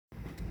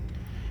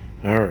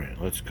All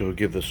right, let's go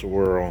give this a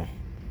whirl.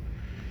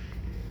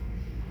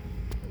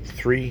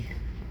 3,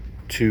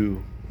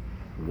 2,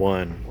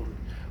 1.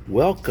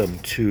 Welcome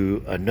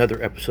to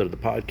another episode of the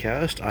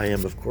podcast. I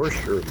am, of course,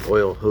 your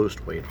loyal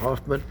host, Wayne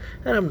Hoffman,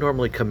 and I'm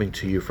normally coming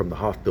to you from the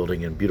Hoff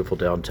Building in beautiful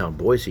downtown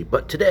Boise.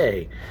 But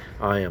today,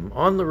 I am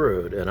on the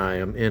road, and I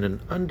am in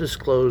an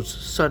undisclosed,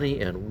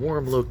 sunny, and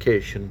warm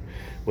location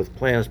with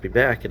plans to be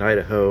back in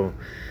Idaho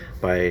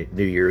by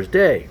New Year's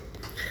Day.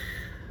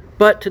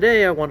 But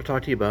today I want to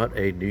talk to you about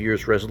a New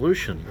Year's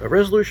resolution, a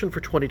resolution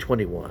for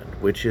 2021,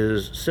 which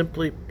is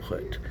simply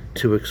put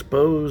to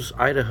expose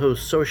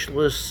Idaho's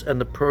socialists and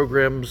the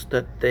programs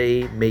that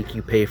they make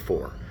you pay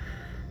for.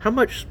 How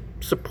much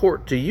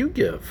support do you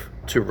give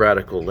to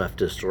radical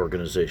leftist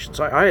organizations?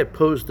 I had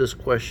posed this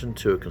question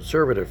to a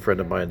conservative friend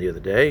of mine the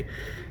other day,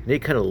 and he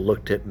kind of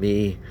looked at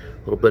me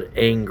a little bit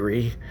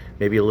angry,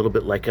 maybe a little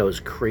bit like I was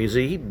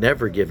crazy. He'd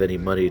never give any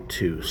money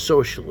to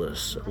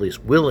socialists, at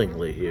least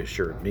willingly, he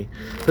assured me.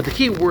 But the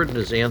key word in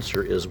his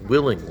answer is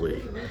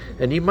willingly,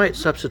 and you might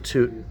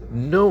substitute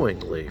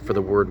knowingly for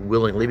the word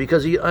willingly,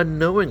 because he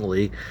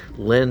unknowingly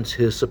lends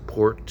his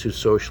support to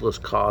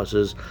socialist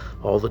causes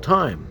all the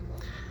time.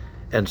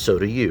 And so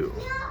do you.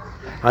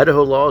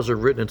 Idaho laws are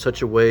written in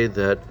such a way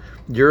that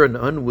you're an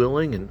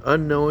unwilling and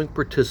unknowing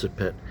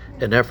participant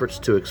in efforts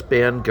to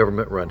expand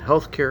government-run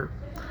health care,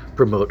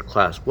 promote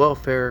class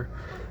welfare,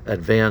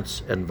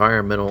 advance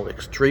environmental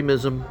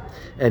extremism,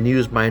 and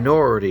use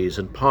minorities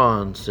and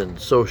pawns in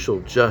social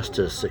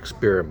justice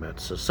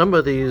experiments. So some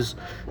of these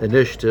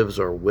initiatives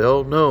are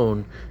well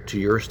known to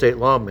your state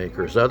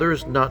lawmakers,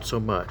 others not so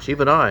much.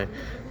 Even I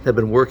have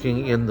been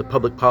working in the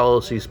public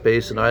policy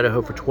space in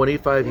Idaho for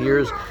 25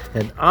 years,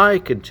 and I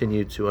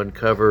continue to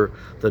uncover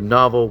the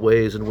novel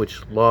ways in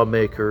which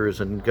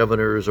lawmakers and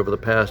governors over the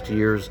past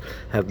years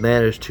have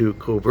managed to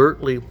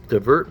covertly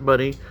divert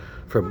money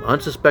from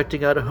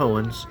unsuspecting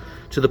Idahoans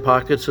to the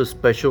pockets of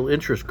special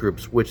interest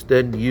groups, which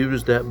then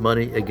use that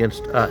money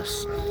against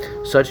us.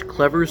 Such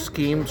clever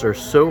schemes are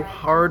so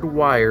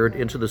hardwired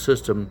into the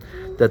system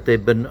that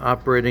they've been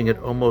operating at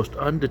almost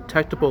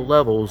undetectable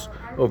levels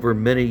over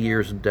many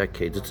years and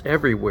decades. It's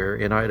everywhere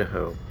in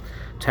Idaho.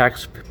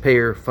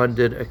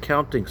 Taxpayer-funded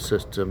accounting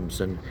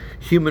systems and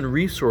human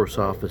resource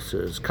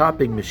offices,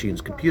 copying machines,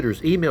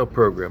 computers, email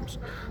programs,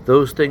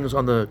 those things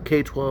on the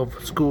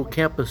K-12 school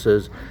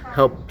campuses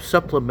help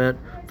supplement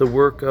the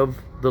work of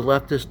the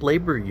leftist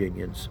labor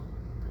unions.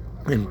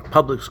 In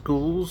public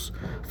schools,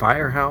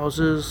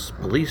 firehouses,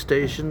 police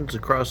stations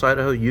across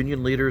Idaho,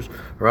 union leaders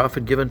are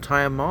often given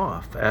time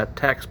off at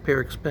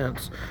taxpayer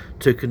expense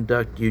to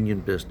conduct union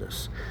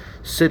business.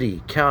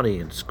 City, county,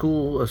 and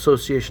school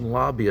association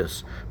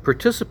lobbyists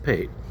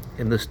participate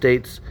in the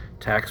state's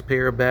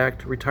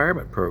taxpayer-backed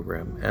retirement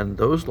program, and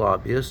those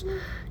lobbyists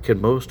can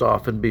most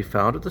often be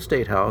found at the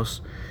State House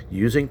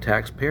using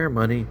taxpayer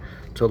money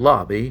to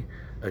lobby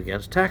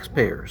against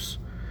taxpayers.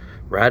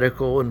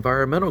 Radical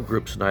environmental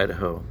groups in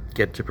Idaho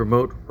get to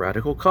promote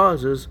radical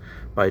causes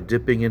by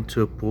dipping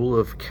into a pool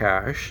of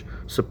cash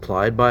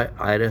supplied by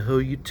Idaho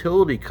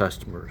utility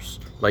customers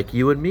like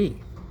you and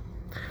me.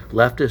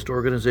 Leftist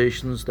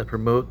organizations that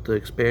promote the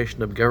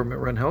expansion of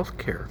government-run health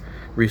care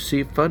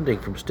receive funding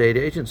from state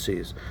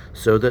agencies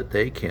so that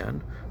they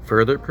can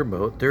further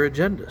promote their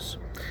agendas.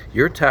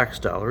 Your tax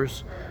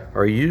dollars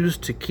are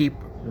used to keep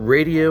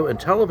radio and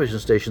television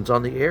stations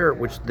on the air,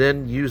 which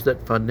then use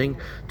that funding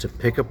to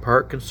pick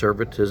apart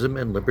conservatism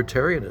and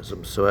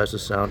libertarianism so as to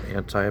sound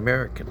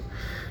anti-American.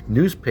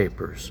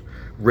 Newspapers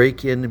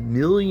rake in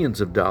millions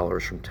of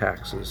dollars from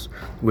taxes,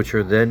 which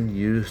are then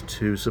used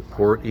to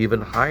support even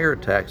higher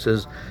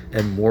taxes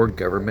and more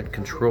government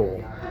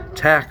control.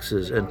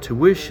 Taxes and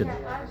tuition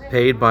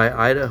paid by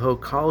Idaho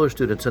college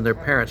students and their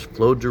parents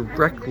flow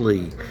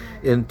directly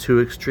into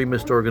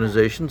extremist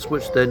organizations,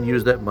 which then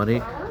use that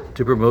money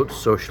to promote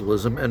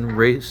socialism and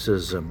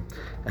racism.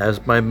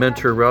 As my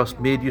mentor Ross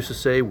Mead used to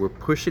say, we're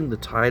pushing the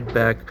tide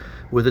back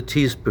with a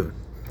teaspoon.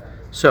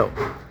 So,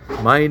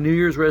 my New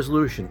Year's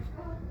resolution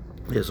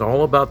is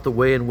all about the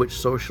way in which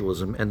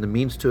socialism and the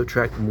means to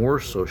attract more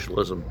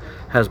socialism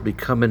has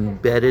become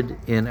embedded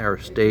in our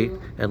state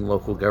and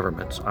local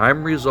governments.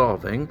 I'm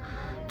resolving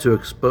to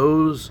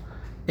expose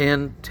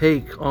and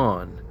take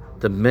on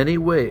the many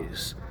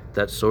ways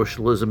that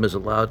socialism is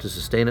allowed to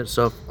sustain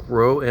itself,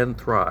 grow, and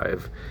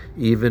thrive,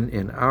 even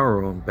in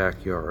our own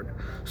backyard.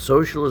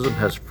 Socialism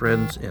has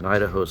friends in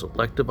Idaho's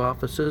elective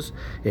offices,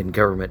 in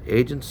government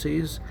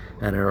agencies,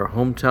 and in our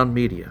hometown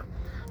media.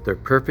 They're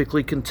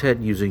perfectly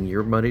content using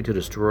your money to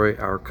destroy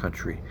our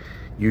country.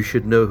 You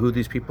should know who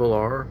these people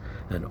are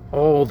and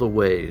all the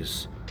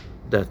ways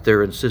that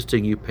they're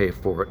insisting you pay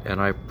for it,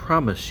 and I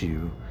promise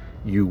you,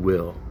 you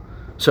will.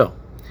 So,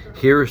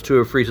 here's to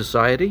a free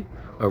society,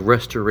 a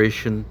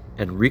restoration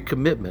and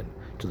recommitment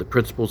to the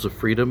principles of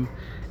freedom,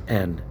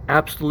 and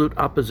absolute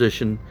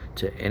opposition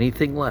to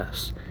anything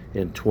less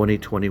in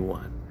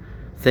 2021.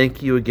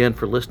 Thank you again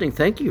for listening.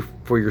 Thank you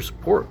for your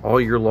support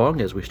all year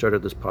long as we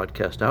started this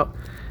podcast out,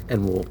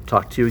 and we'll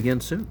talk to you again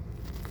soon.